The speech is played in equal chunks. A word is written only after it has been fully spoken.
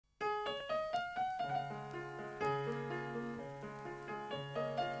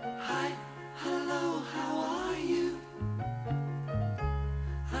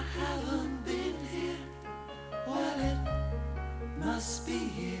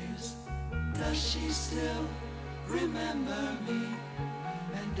years, does she still remember me?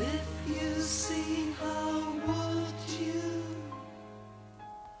 And if you see her, would you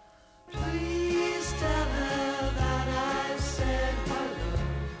please tell her that I said hello,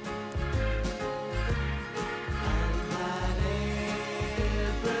 and that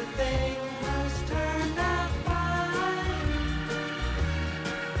everything has turned out fine.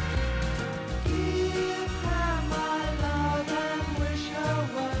 Give her my love and wish her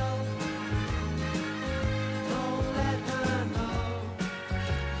well. Don't let her know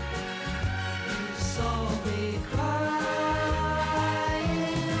you saw me crying.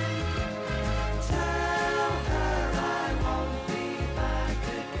 Tell her I won't be back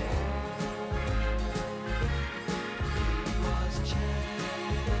again. It was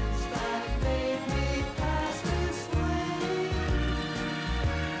chance that made me pass this way.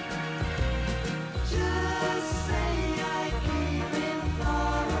 Just say I came in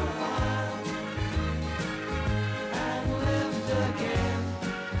for a while and lived again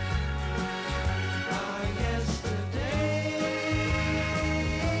by yesterday.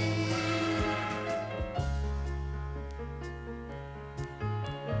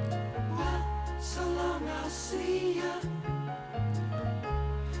 Well, so long, I'll see ya.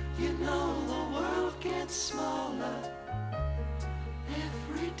 You know the world gets smaller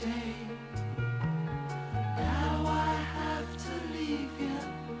every day. Now I have to leave you,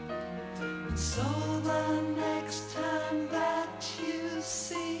 and so the